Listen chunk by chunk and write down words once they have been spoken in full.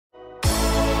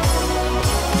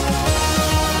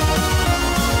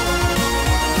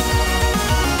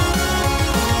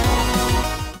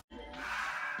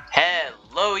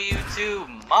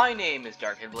My name is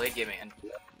Darkhead Blade Gaming, and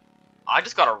I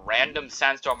just got a random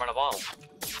sandstorm in a bottle.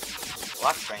 Well,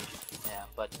 that's strange. Yeah,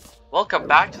 but welcome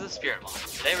back to the Spirit Mod.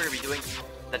 Today we're going to be doing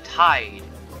the Tide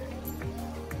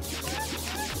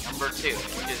number 2,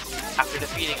 which is after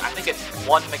defeating, I think it's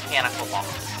one mechanical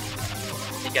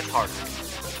boss. It gets harder.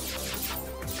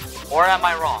 Or am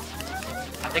I wrong?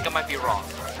 I think I might be wrong.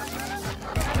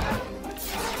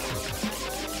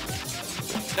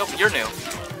 Nope, you're new.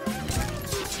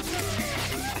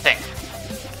 I think.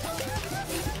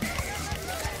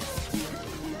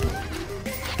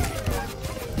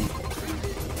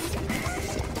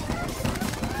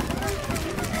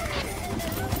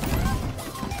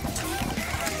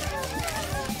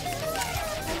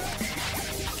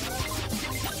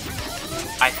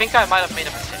 I think I might have made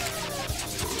a mistake.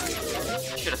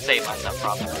 Should have saved myself,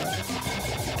 probably.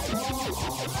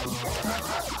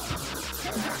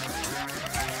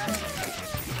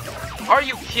 Are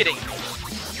you kidding me?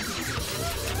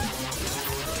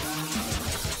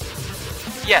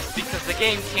 Yes, because the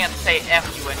game can't say F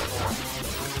you anymore.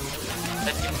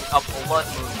 Let's give me a blood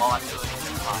move while I'm doing it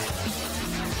this time.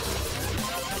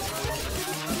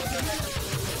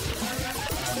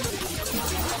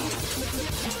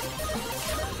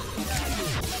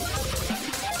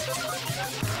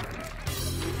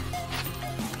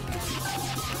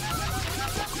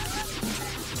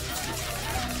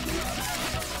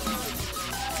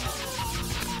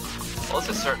 Well, this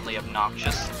is certainly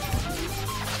obnoxious.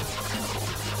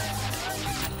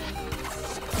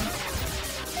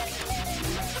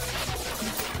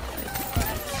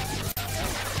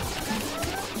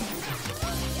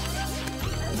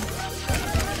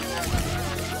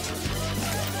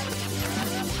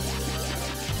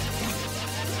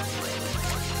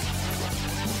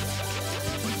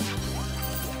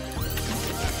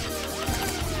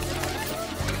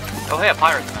 Oh hey, a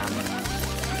pirate man.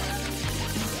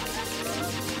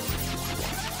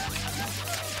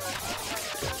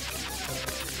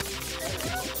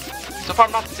 So far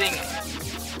I'm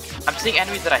seeing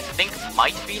enemies that I think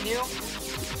might be new.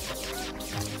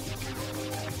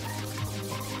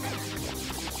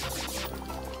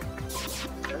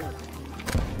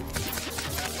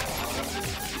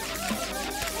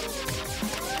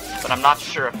 But I'm not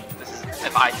sure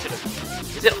if I should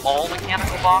have. Is it all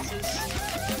mechanical bosses?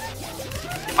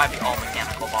 It might be all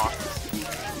mechanical bosses.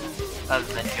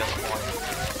 Other than just one.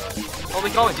 Well, we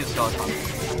can always do skeletons.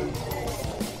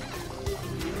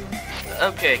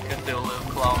 Okay, Cthulhu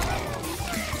clone.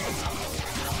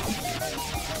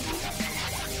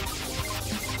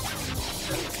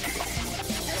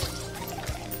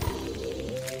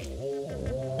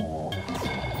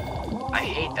 I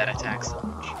hate that attack so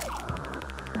much.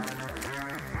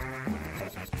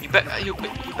 You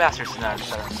bastards not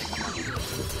better.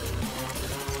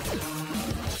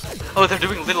 Oh, they're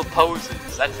doing little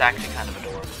poses. That's actually kind of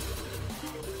adorable.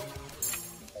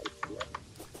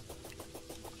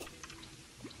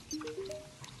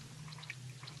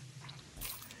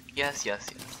 Yes, yes,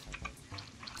 yes.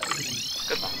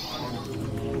 Goodbye.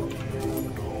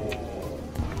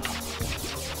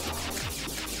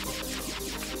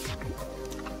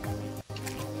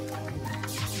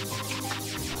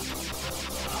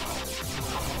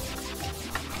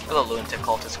 Hello, lunatic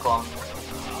cultist clone.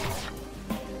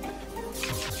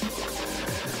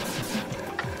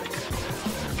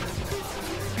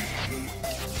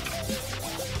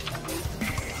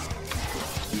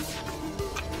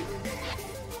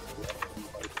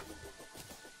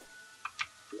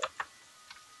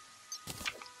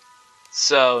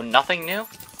 So, nothing new?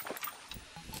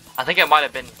 I think it might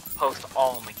have been post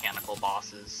all mechanical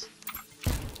bosses.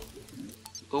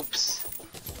 Oops.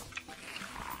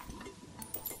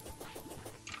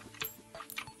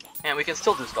 And we can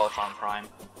still do Skeletron Prime.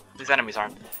 These enemies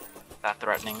aren't that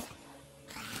threatening.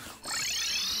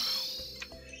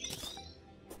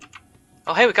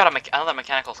 Oh hey, we got another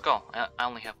mechanical skull. I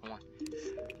only have one.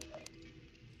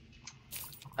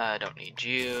 Don't need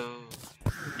you.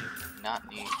 Do not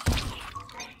need...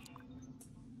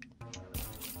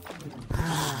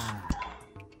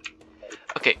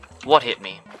 Okay, what hit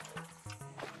me?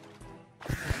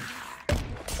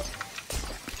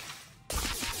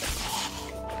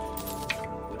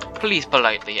 Please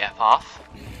politely F off.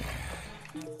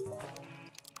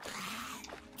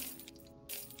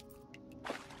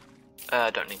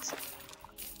 Don't need some.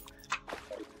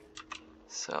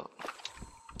 So...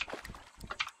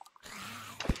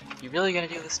 You really gonna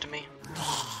do this to me?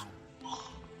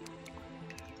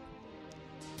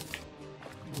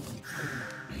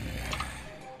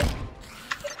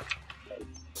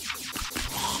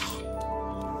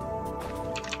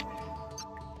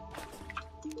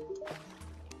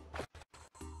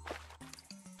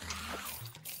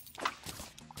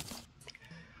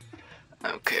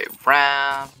 Okay,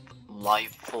 Wrap,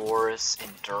 Life Force,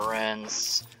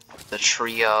 Endurance, the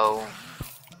Trio.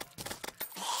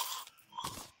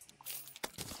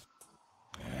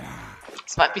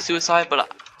 This might be suicide,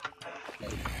 but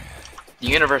the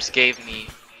universe gave me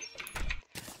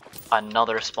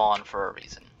another spawn for a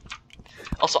reason.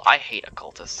 Also, I hate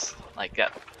occultists. Like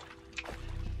that.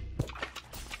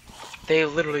 They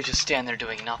literally just stand there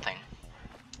doing nothing.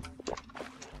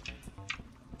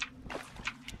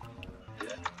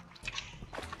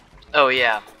 Oh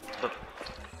yeah.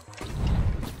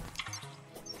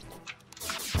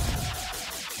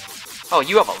 Oh,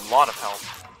 you have a lot of health.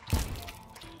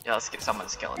 Yeah, let's get someone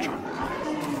Skeletron.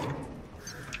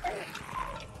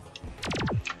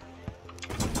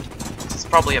 This is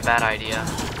probably a bad idea.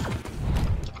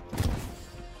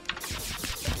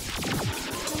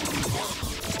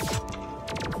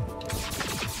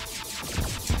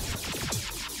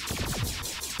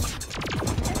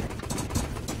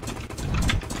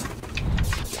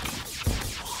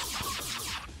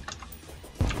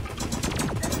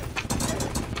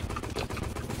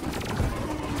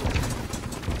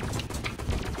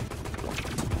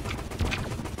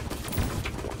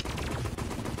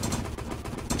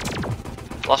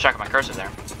 Lost track of my cursor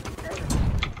there.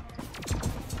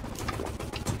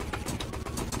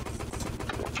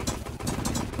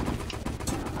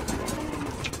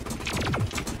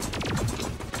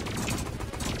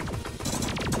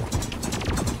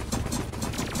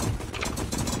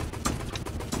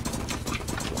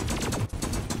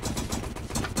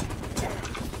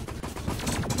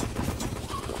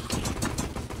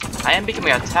 I am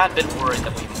becoming a tad bit worried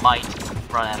that we might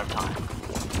run out of time.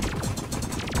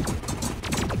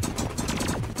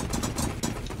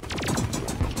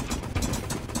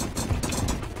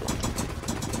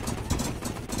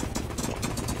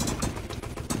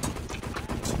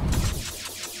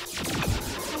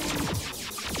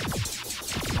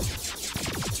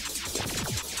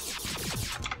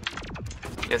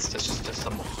 It's just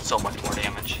so much more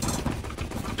damage.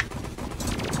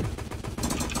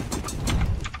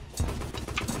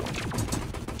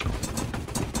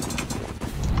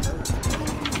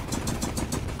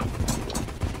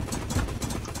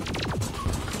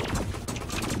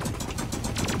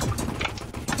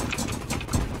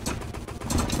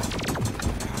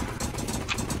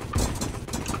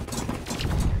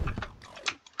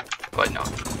 But no.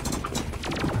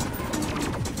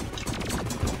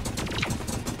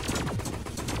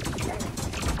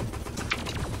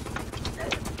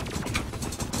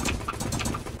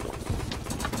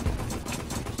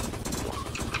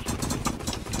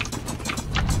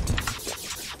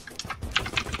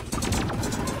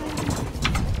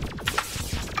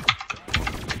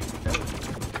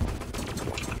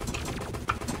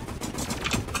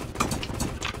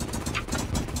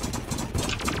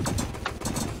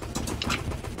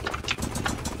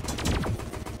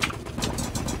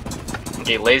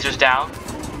 Okay, lasers down.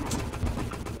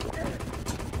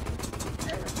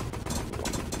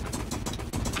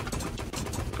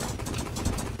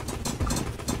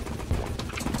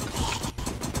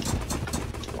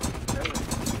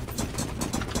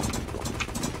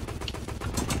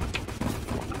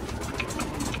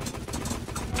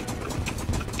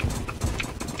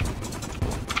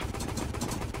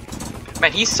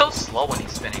 Man, he's so slow when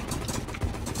he's spinning.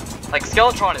 Like,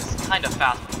 Skeletron is kind of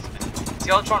fast when he's spinning.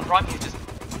 Skeletron Prime, he's just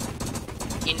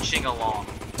inching along.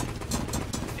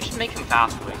 You should make him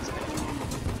fast when he's spinning.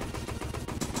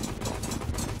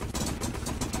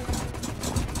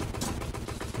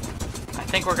 I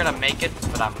think we're gonna make it,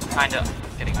 but I'm kind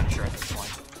of getting unsure at this point.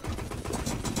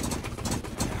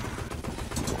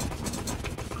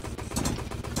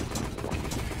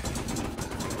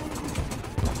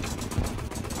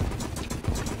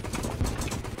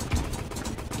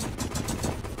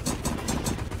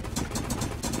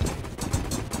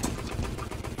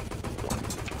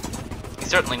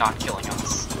 Certainly not killing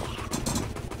us.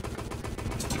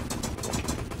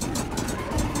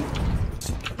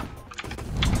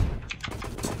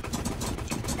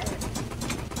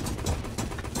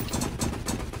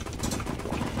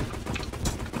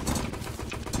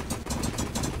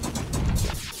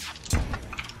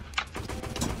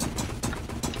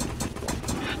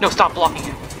 No, stop blocking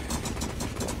him.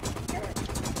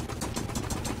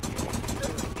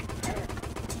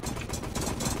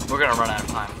 We're gonna run out of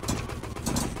time.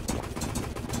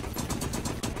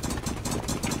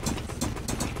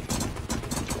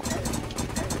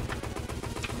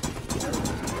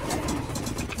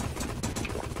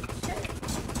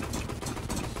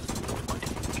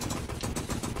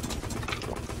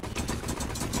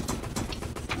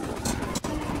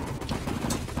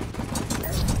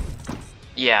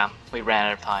 Yeah, we ran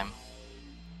out of time.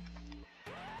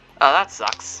 Oh, that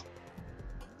sucks.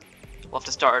 We'll have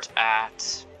to start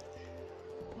at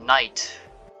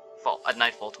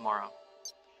nightfall tomorrow.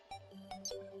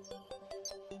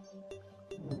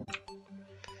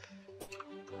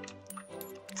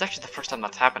 It's actually the first time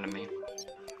that's happened to me.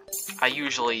 I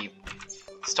usually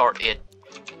start it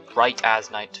right as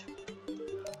night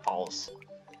falls.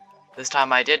 This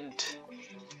time I didn't,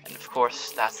 and of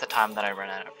course that's the time that I ran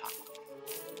out of time.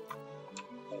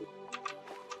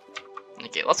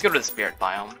 Okay, let's go to the spirit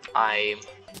biome. I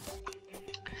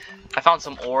found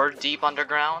some ore deep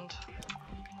underground,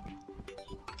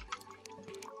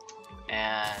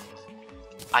 and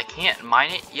I can't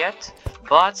mine it yet,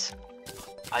 but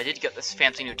I did get this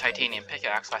fancy new titanium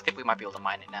pickaxe, so I think we might be able to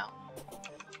mine it now.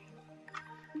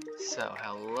 So,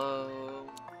 hello.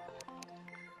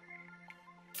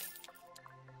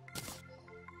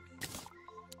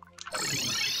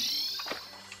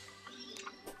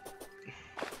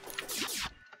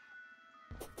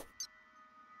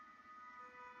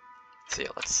 So, yeah,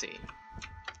 let's see.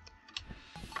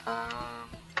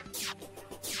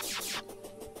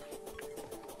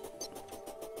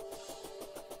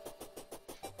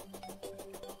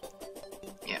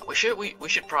 Yeah, we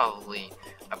should probably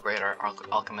upgrade our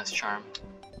alchemist charm.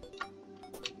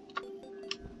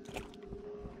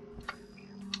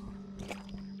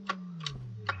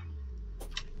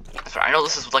 Sorry, I know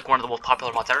this is like one of the most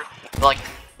popular mods ever, but like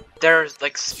there's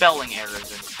like spelling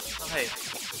errors and oh hey,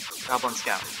 Goblin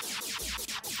Scout.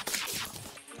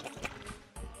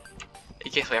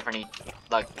 In case we ever need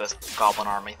like this Goblin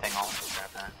Army thing, I'll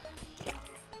grab that.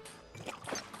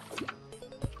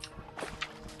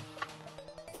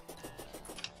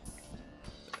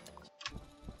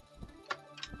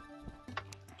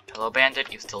 Hello,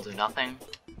 Bandit, you still do nothing.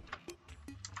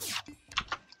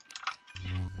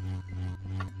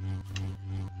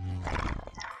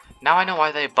 Now I know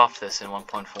why they buffed this in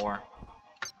 1.4.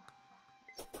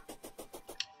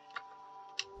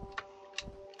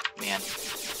 Man.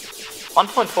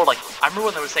 1.4, like, I remember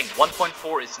when they were saying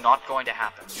 1.4 is not going to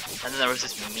happen. And then there was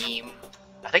this meme,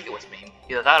 I think it was meme,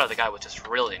 either that or the guy was just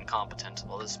really incompetent.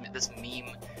 Well, this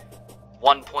meme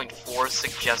 1.4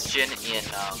 suggestion in,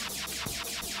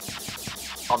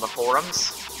 on the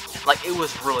forums, like, it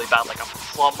was really bad, like a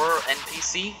plumber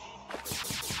NPC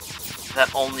that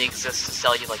only exists to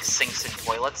sell you, like, sinks and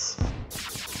toilets.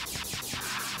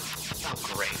 Oh,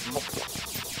 great.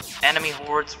 Enemy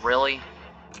hordes, really?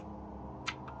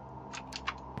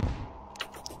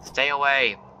 Stay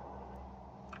away.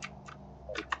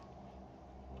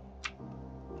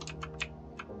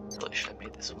 Really should have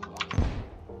made this one more.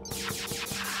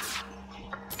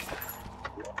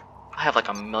 I have like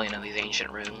a million of these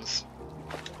ancient runes.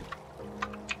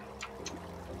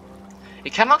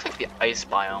 It kind of looks like the ice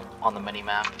biome on the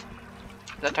mini-map.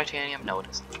 Is that titanium? No, it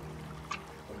isn't.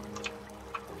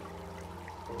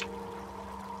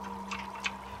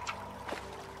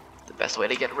 The best way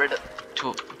to get rid of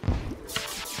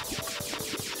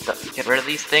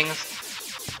these things,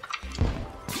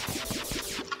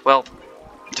 well,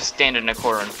 just stand in a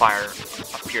corner and fire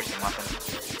a piercing weapon.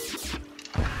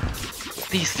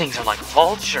 These things are like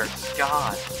vultures,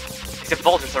 God. Except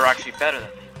vultures are actually better than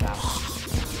that.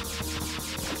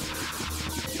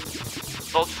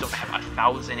 Vultures don't have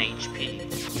 1,000 HP.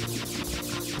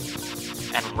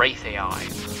 And Wraith AI.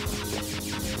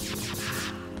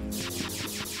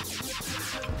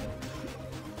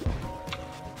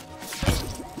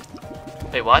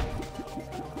 Wait, what?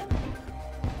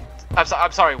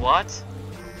 I'm sorry, what?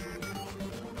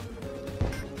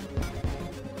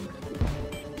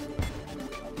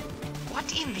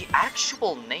 What in the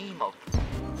actual name of...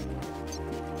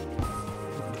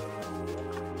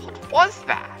 What was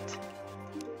that?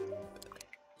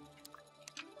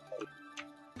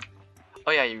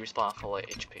 Oh yeah, you respawn full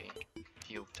HP if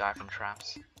you die from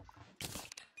traps.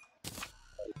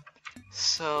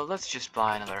 So let's just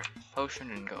buy another potion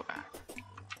and go back.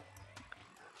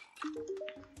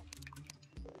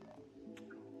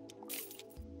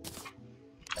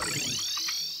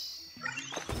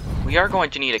 We are going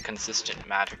to need a consistent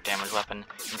magic damage weapon.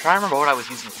 I'm trying to remember what I was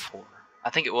using before. I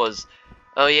think it was,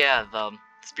 oh yeah, the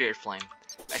Spirit Flame.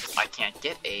 I can't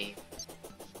get a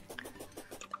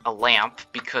lamp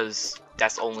because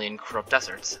that's only in corrupt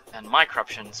deserts, and my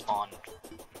corruption spawned.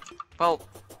 Well,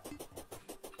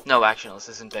 no, actually, this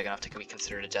isn't big enough to be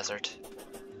considered a desert.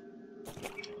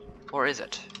 Or is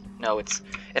it? No, it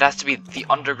has to be the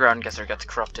underground desert gets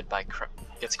corrupted by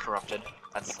That's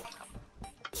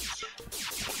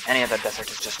any other desert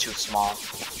is just too small.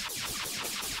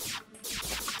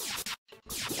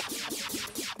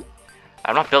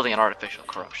 I'm not building an artificial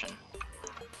corruption.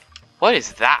 What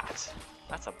is that?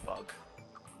 That's a bug.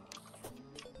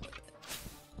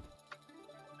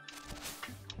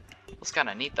 It's kind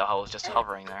of neat though how it was just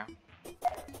hovering there.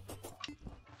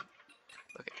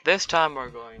 Okay, this time we're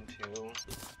going to,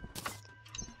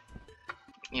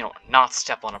 you know, not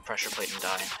step on a pressure plate and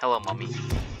die. Hello, mummy.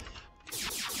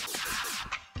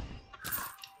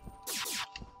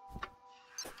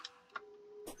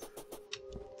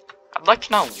 I'd like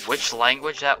to know which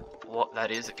language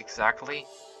that is exactly.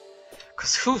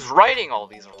 Cause who's writing all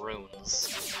these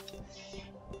runes?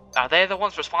 Are they the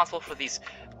ones responsible for these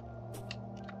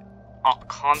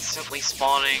constantly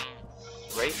spawning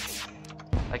wraiths?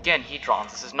 Again,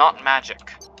 Hedrons, this is not magic.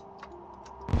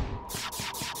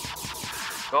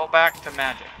 Go back to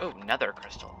magic. Ooh, nether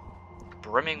crystal.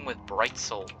 Brimming with bright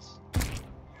souls.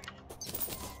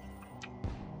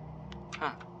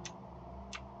 Huh.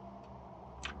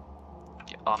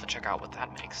 I'll have to check out what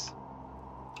that makes.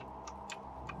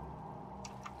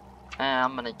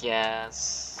 I'm gonna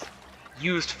guess...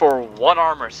 used for one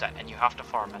armor set, and you have to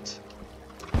farm it.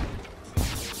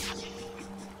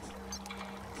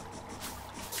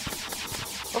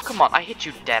 Oh, come on, I hit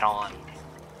you dead on.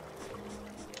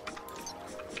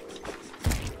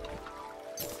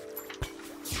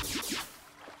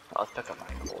 Oh, let's pick up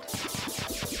my gold.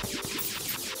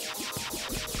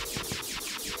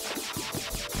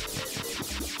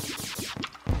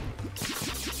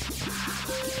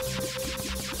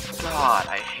 God,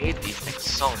 I hate these things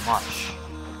so much.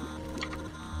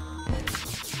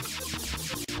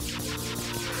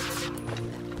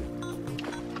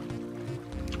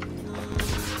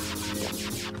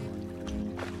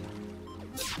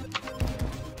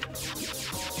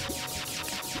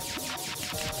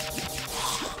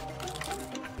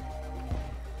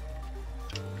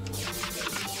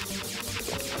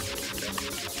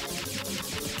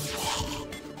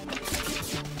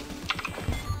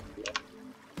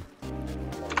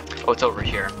 Oh, it's over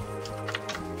here.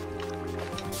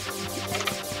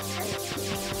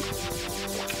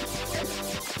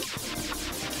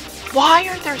 Why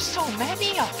are there so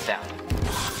many of them?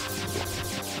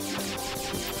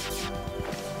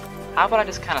 How about I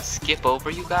just kind of skip over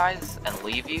you guys and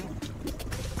leave you?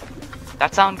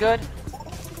 That sound good?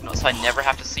 You know, so I never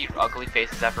have to see your ugly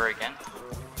faces ever again?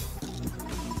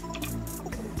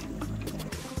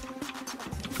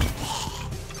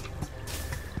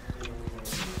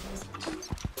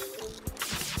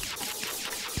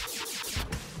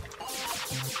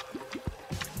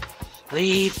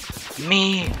 Leave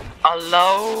me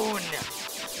alone!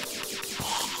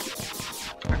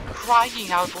 You're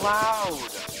crying out loud!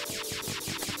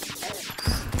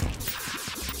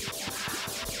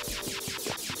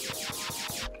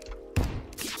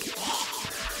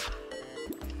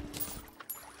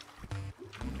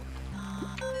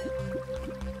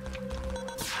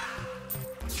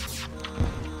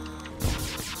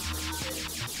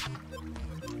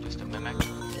 Just a mimic.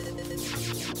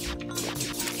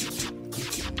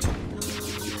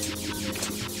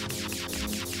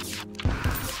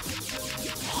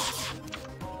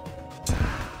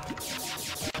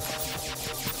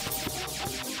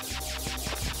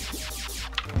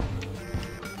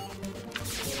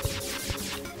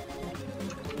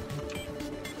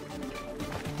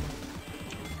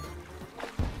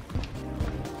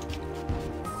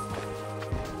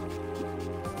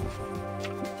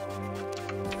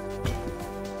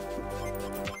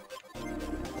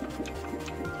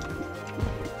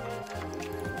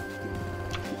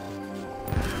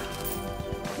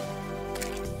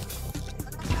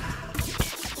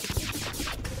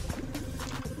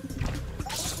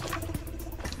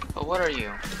 But what are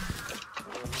you?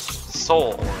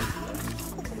 Soul Orb.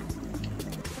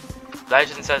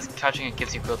 Legend says touching it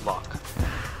gives you good luck.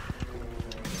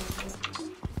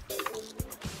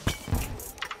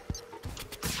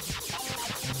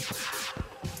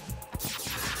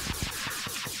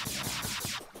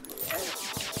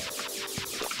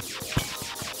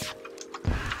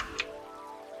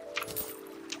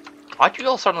 Why'd you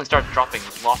all suddenly start dropping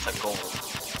lots of gold?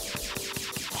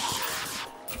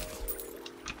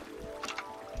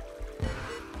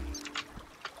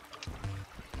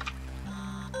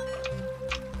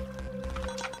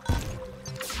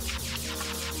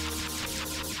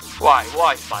 Why?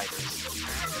 Why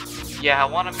spiders? Yeah, I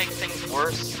want to make things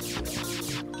worse.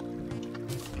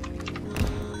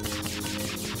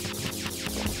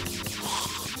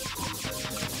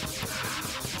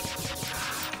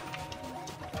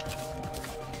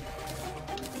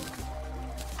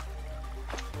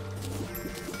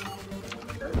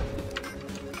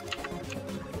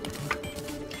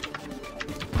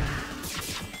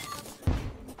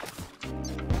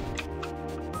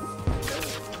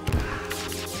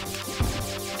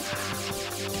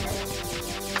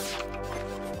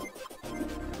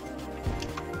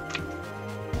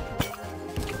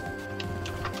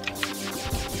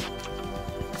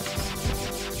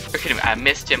 I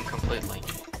missed him completely.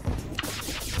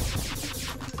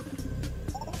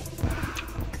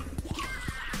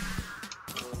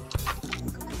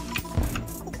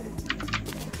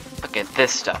 Okay,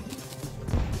 this stuff.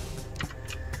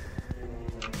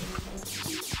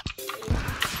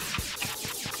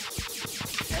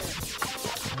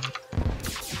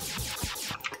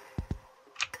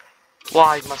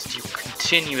 Why must you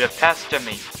continue to pester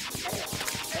me?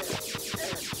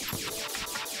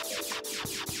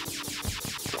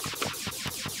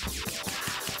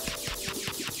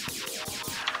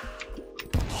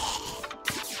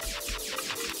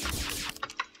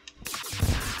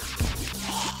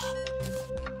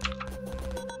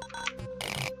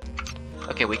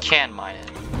 Okay, we can mine it.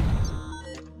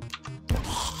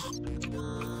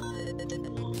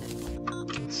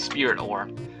 Spirit ore.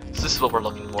 So this is what we're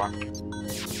looking for.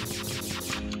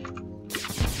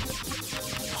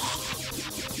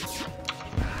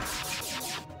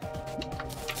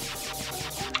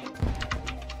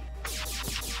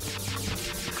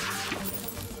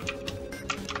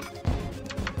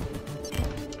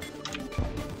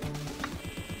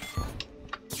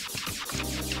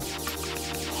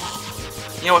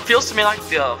 You know, it feels to me like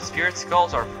the spirit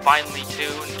skulls are finely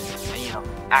tuned and, you know,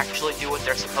 actually do what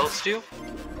they're supposed to.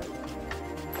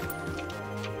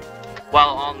 While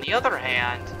on the other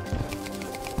hand,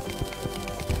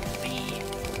 the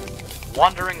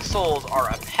wandering souls are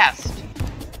a pest.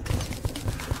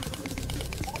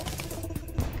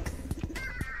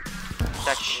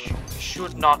 That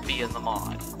should not be in the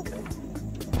mod.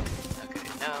 Okay,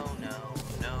 no.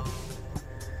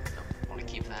 I want to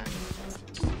keep that.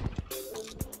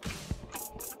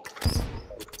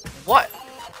 What?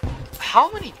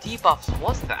 How many debuffs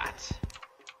was that?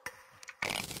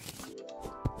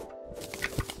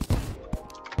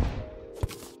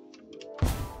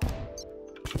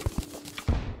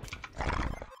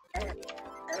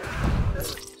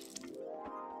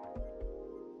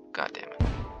 God damn it.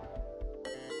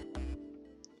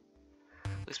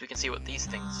 At least we can see what these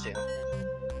things do.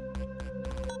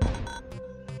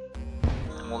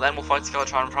 And well, then we'll fight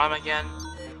Skeletron Prime again.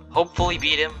 Hopefully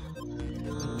beat him.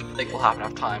 I think we'll have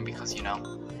enough time because, you know,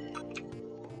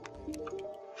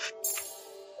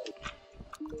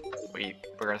 we're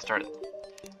gonna start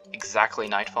exactly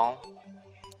nightfall.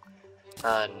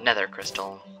 Nether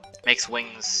crystal makes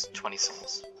wings 20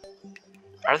 souls.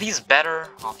 Are these better?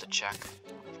 I'll have to check.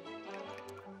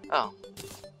 Oh,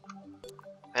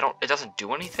 it doesn't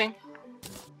do anything.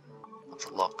 Let's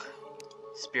look.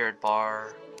 Spirit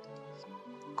bar,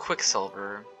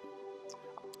 Quicksilver.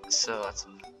 So that's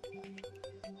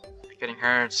getting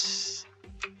hurt.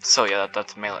 So yeah,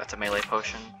 that's a melee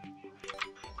potion.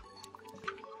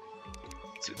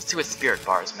 So let's see what spirit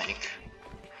bars make.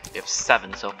 We have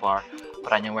 7 so far,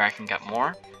 but I know where I can get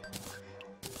more.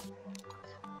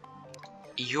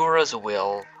 Yura's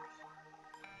Will.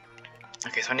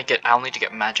 Okay, so I'll need to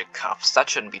get magic cuffs. That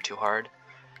shouldn't be too hard.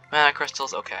 Mana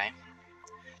crystals, okay.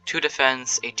 2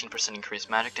 defense, 18%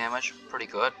 increased magic damage. Pretty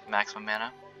good. Maximum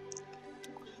mana.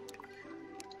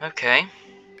 Okay.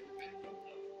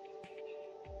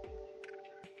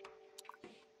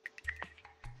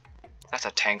 That's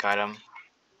a tank item.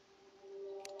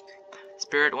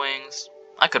 Spirit wings.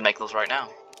 I could make those right now.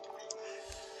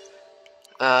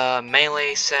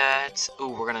 Melee set. Ooh,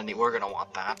 we're gonna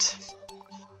want that.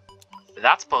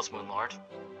 That's post Moon Lord.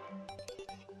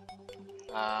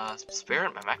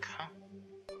 Spirit Mimic, huh?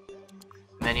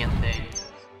 Minion thing.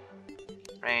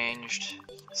 Ranged.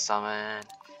 Summon.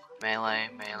 Melee.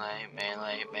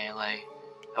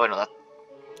 Oh wait, no,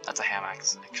 that's a ham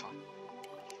axe, actually.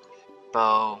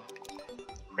 Bow.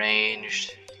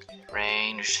 Ranged.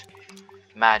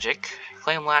 Magic.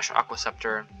 Flame Lash, Aqua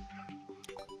Scepter.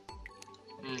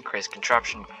 Crazy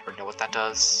Contraption, I already know what that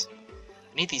does.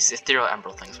 I need these Ethereal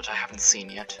Emerald things, which I haven't seen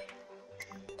yet.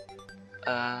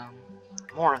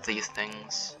 More of these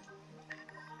things.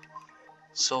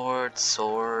 Swords.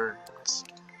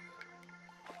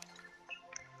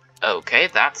 Okay,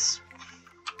 that's...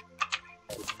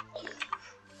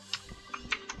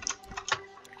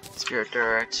 Spirit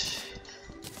Dirt.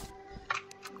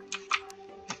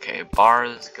 Okay,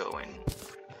 bars going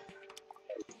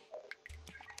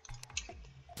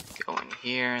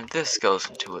here. This goes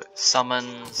into it.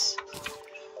 Summons.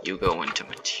 You go into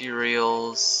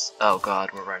materials. Oh god,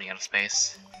 we're running out of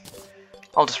space.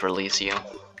 I'll just release you.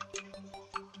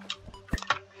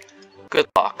 Good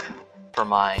luck for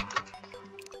my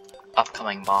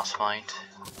upcoming boss fight.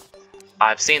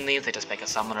 I've seen these, they just make a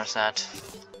summoner set.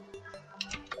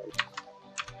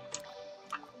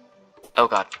 Oh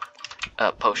god.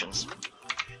 Potions.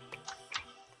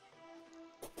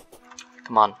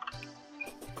 Come on.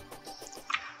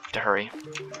 To hurry.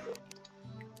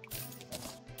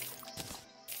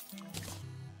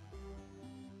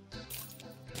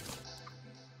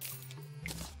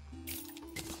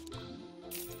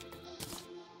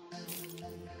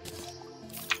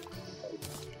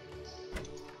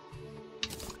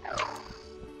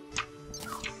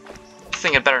 This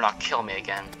thing had better not kill me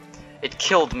again. It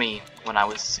killed me when I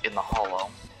was in the hollow.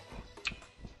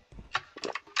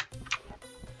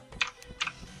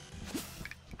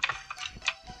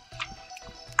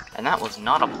 And that was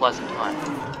not a pleasant time.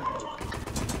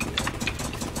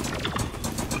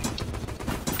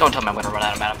 Don't tell me I'm gonna run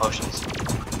out of mana potions.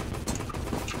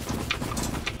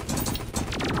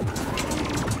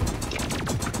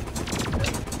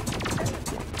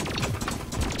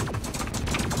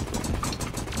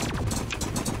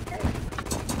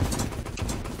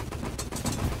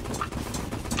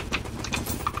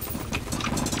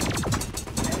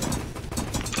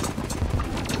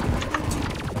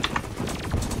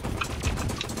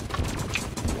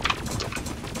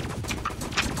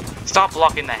 Stop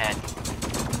blocking the head.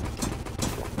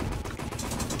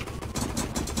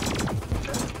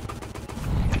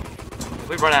 If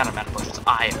we run out of mana potions,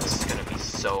 I am just gonna be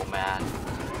so mad.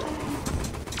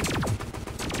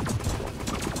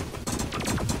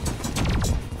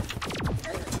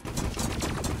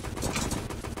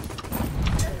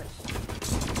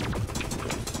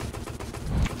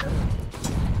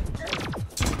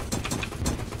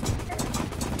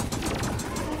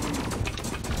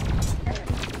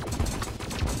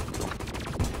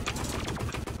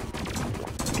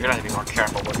 We're gonna have to be more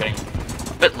careful. We're getting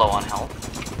a bit low on health.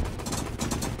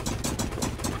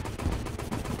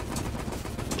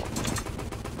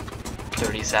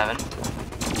 $37.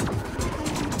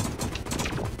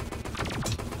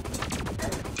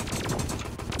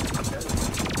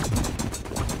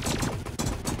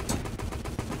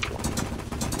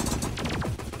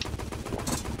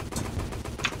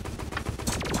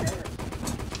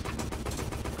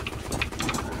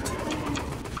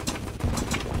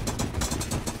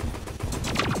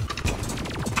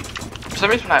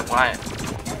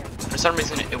 For some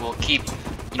reason it will keep,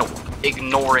 you know,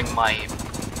 ignoring my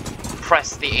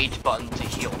press the H button to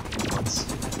heal.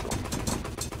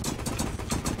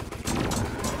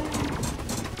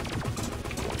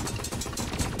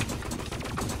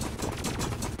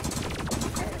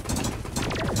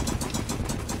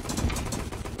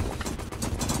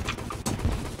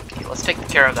 Okay, let's take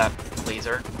care of that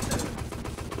laser.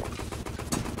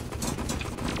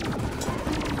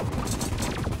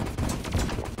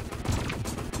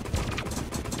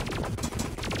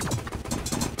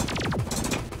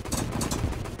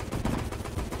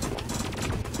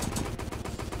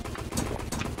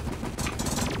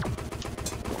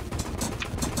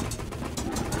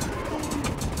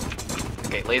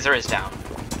 Okay, laser is down.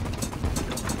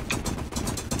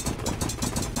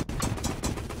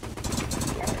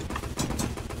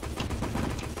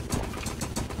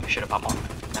 We should have popped more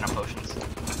mana potions.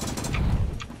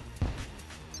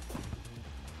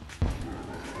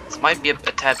 This might be a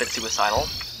tad bit suicidal.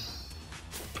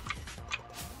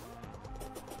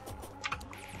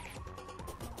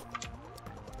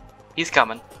 He's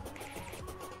coming.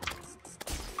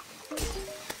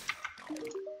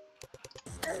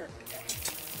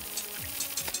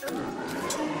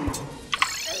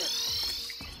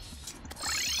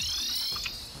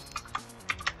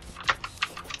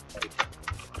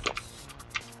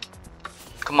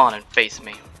 Come on and face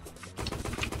me.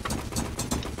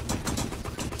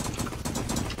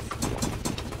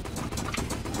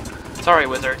 Sorry,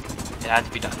 wizard. It had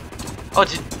to be done. Oh,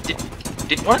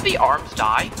 did one of the arms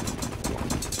die?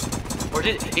 Or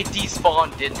did it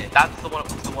despawn, didn't it? That's the one,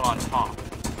 was the one on top.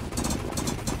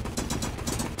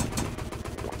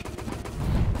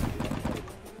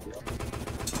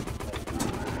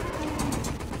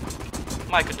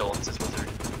 My condolences, wizard.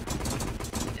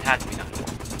 It had to be done.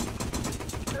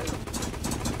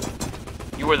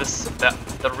 You were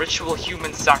the ritual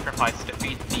human sacrifice to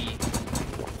defeat the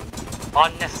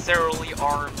unnecessarily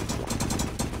armed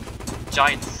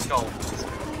giant skulls.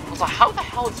 Also, how the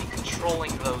hell is he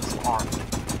controlling those arms?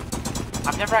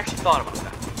 I've never actually thought about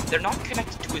that. They're not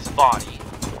connected to his body.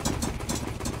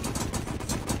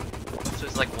 So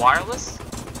it's like wireless?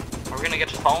 Are we gonna get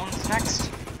phones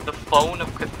next? The phone of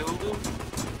Cthulhu?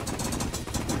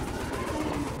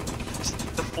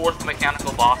 The fourth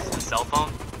mechanical boss is the cell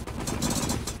phone?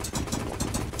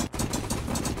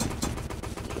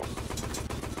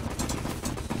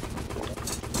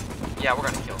 Yeah, we're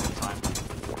gonna kill him this time.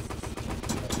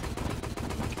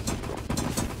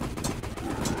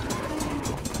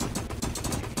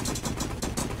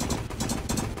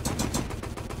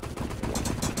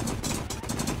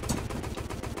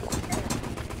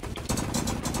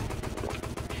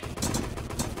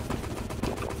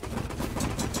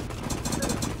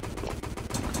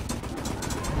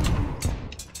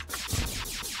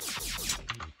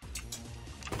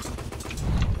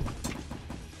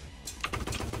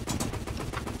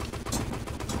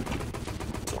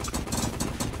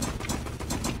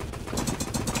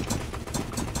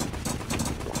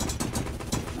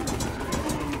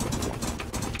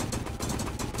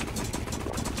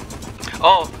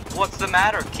 Oh, what's the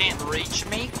matter? Can't reach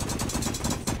me?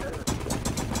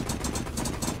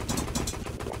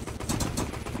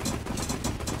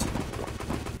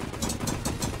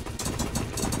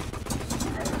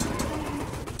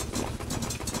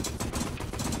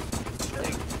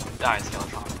 Die,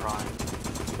 Skeletron Prime.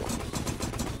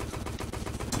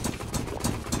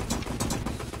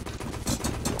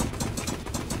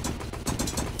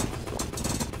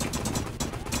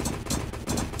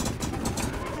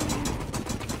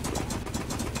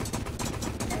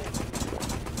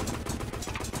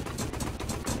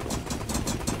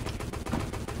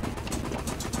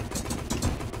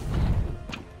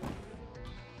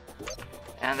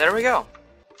 And there we go.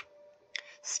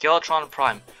 Skeletron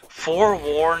Prime.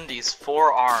 Forewarned, these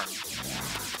 4 arms.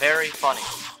 Very funny.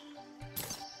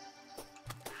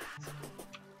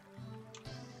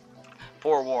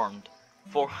 Forewarned.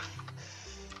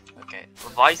 Okay.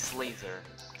 Vice Laser.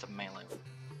 It's a melee.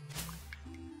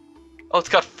 Oh, it's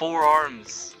got 4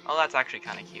 arms. Oh, that's actually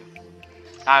kind of cute.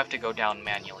 Now I have to go down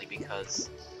manually because...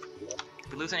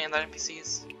 Did we lose any of that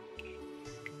NPCs?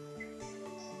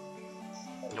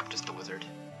 Nope, just the wizard.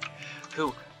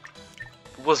 Who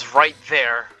was right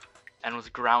there and was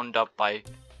ground up by...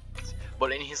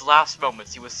 But in his last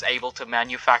moments, he was able to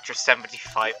manufacture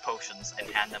 75 potions and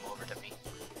hand them over to me.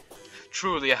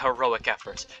 Truly a heroic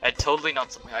effort, and totally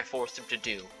not something I forced him to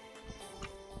do.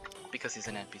 Because he's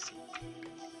an NPC.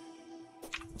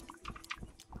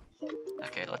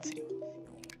 Okay, let's see.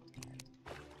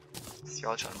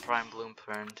 Skeletron Prime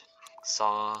Blueprint.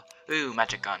 Saw. Ooh,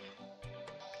 magic gun.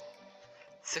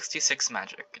 66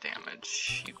 magic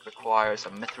damage. He requires a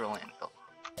mithril anvil.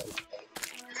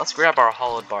 Let's grab our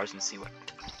hollowed bars and see what.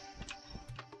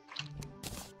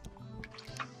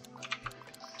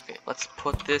 Okay, let's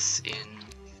put this in.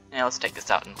 Yeah, let's take this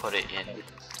out and put it in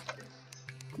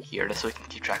here just so we can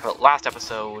keep track of it. Last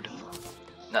episode.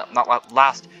 No, not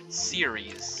last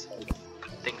series.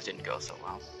 Things didn't go so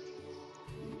well.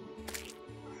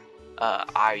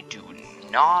 I do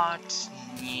not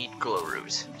need glow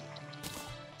root.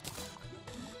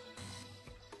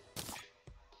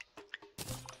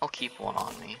 I'll keep one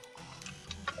on me.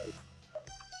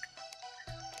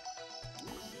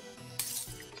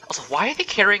 Also, why are they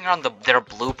carrying around their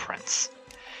blueprints?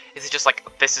 Is it just like,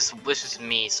 this is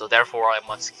me, so therefore I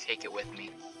must take it with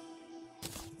me?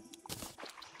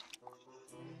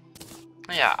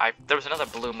 Oh yeah, there was another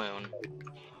blue moon.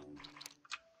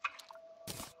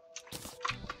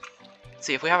 Let's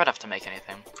see if we have enough to make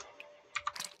anything.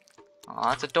 Oh,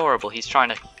 that's adorable. He's trying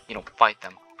to, you know, fight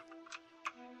them.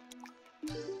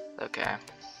 Okay.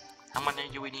 How many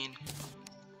do we need?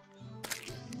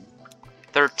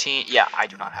 13. Yeah, I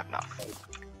do not have enough.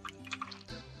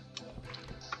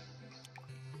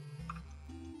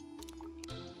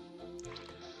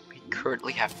 We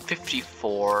currently have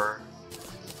 54.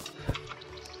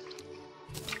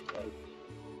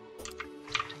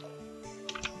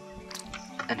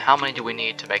 And how many do we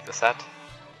need to make the set?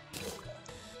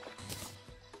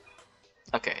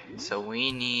 Okay, so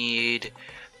we need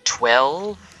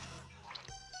 12,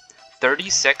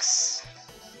 36.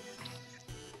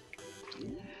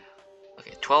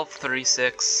 Okay, 12,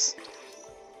 36.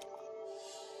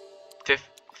 50.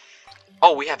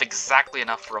 Oh, we have exactly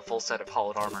enough for a full set of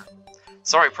hollowed armor.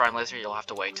 Sorry, Prime Laser, you'll have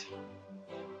to wait.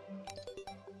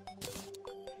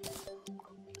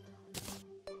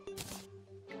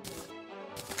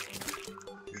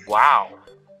 Wow,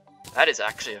 that is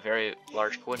actually a very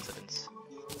large coincidence.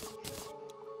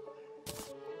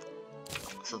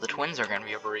 So the twins are going to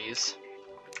be a breeze.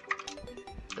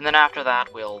 And then after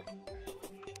that, we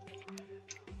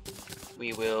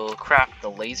will craft the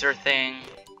laser thing.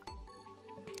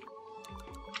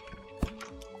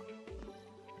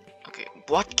 Okay,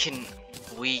 what can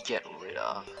we get rid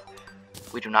of?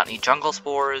 We do not need jungle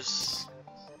spores.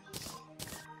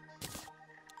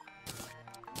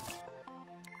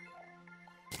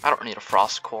 I don't need a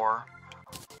frost core.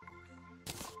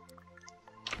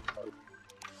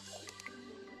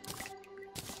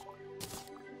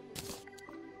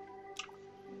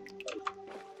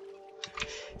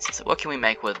 So what can we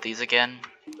make with these again?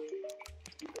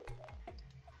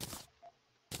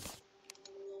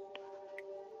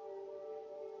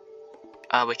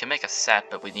 We can make a set,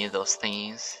 but we need those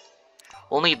thingies.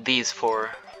 We'll need these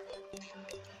for...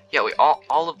 Yeah,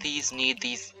 all of these need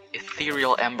these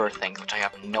ethereal ember things, which I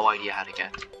have no idea how to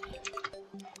get.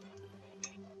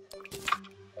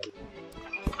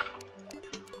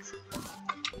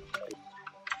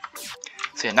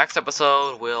 So yeah, next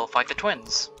episode we'll fight the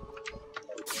twins.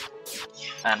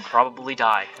 And probably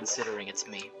die, considering it's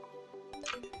me.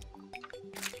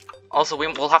 Also,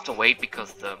 we'll have to wait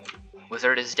because the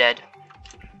wizard is dead.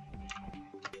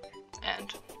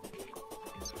 and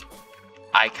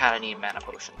I kind of need mana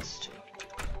potions to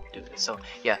do this. So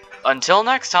yeah, until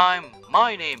next time,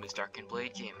 my name is Dark and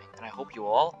Blade Gaming, and I hope you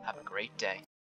all have a great day.